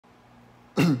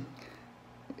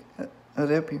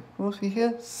other people see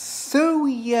here. So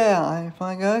yeah, I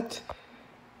finally got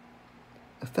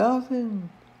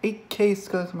 1,008K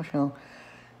subscribers on my channel.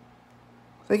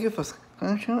 Thank you for subscribing to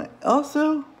my channel.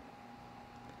 Also,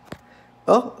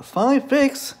 finally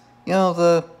fixed,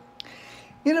 the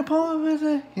problem with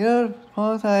it, the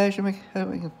problem that I actually make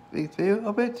a big video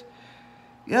of it.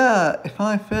 Yeah, it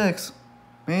finally fixed.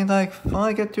 I mean, like,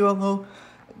 finally get to upload,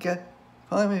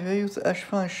 finally my videos actually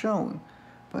finally shown.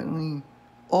 Finally,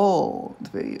 all the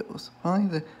videos.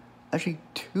 Finally, actually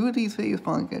 2 of these videos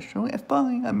finally get shown. And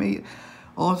finally, I made,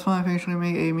 also I eventually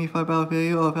made a Me 5 Battle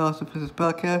video of Alice vs.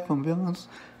 Podcast from Villains.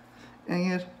 And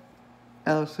yet,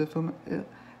 Alice from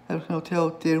Alice Hotel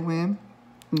did win.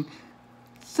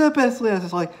 So basically, I was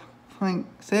just like, fine,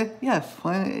 say, yeah,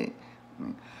 fine.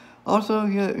 Also,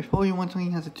 yeah, before you want something,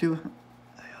 you have to do,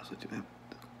 I also do have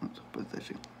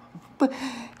position. But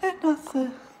that's not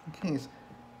the case.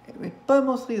 Anyway, but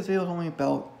mostly this video is only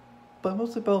about,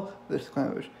 mostly about the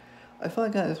subscribers. I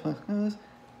finally got this one subscribers.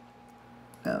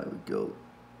 Now we go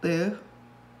there,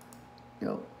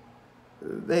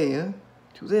 there,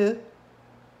 to there,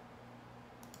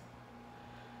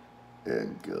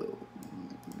 and go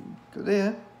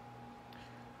there.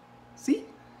 See?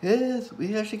 Yes,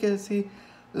 we actually get to see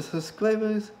the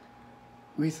subscribers,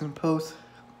 recent posts,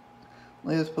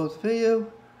 latest post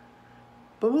video,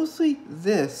 but mostly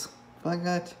this. I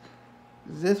got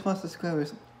this one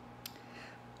subscribers,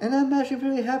 and I'm actually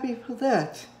very happy for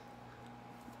that.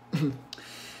 And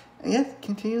yes,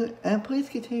 continue, and please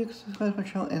continue to subscribe to my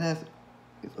channel, and that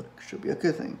should be a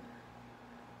good thing.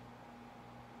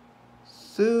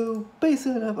 So,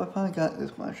 basically enough, I finally got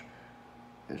this much.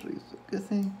 Actually, it's a good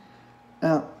thing.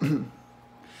 Now,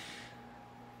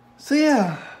 so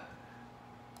yeah,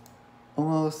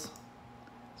 almost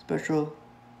special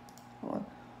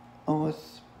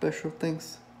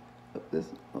things of this.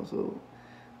 Also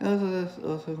this,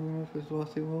 also first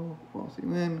Walsy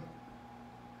win.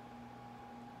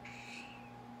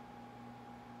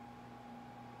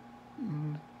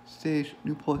 Stage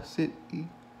Newport City.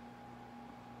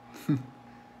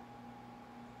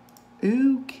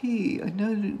 Okay, I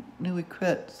know the new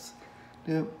regrets.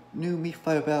 The new Me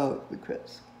Fight About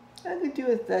regrets. I could do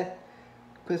it that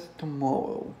quiz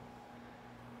tomorrow.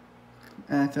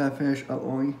 After I finish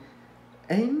uploading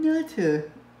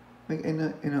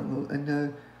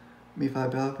another Me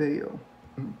Fight About video.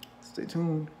 Stay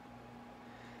tuned.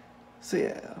 So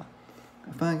yeah,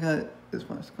 I finally got this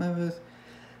one subscribers.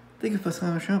 Thank you for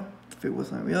subscribing to my channel. If it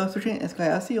was not real, and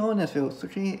I'll see you on this video.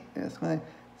 And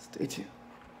stay tuned.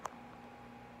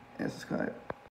 And subscribe.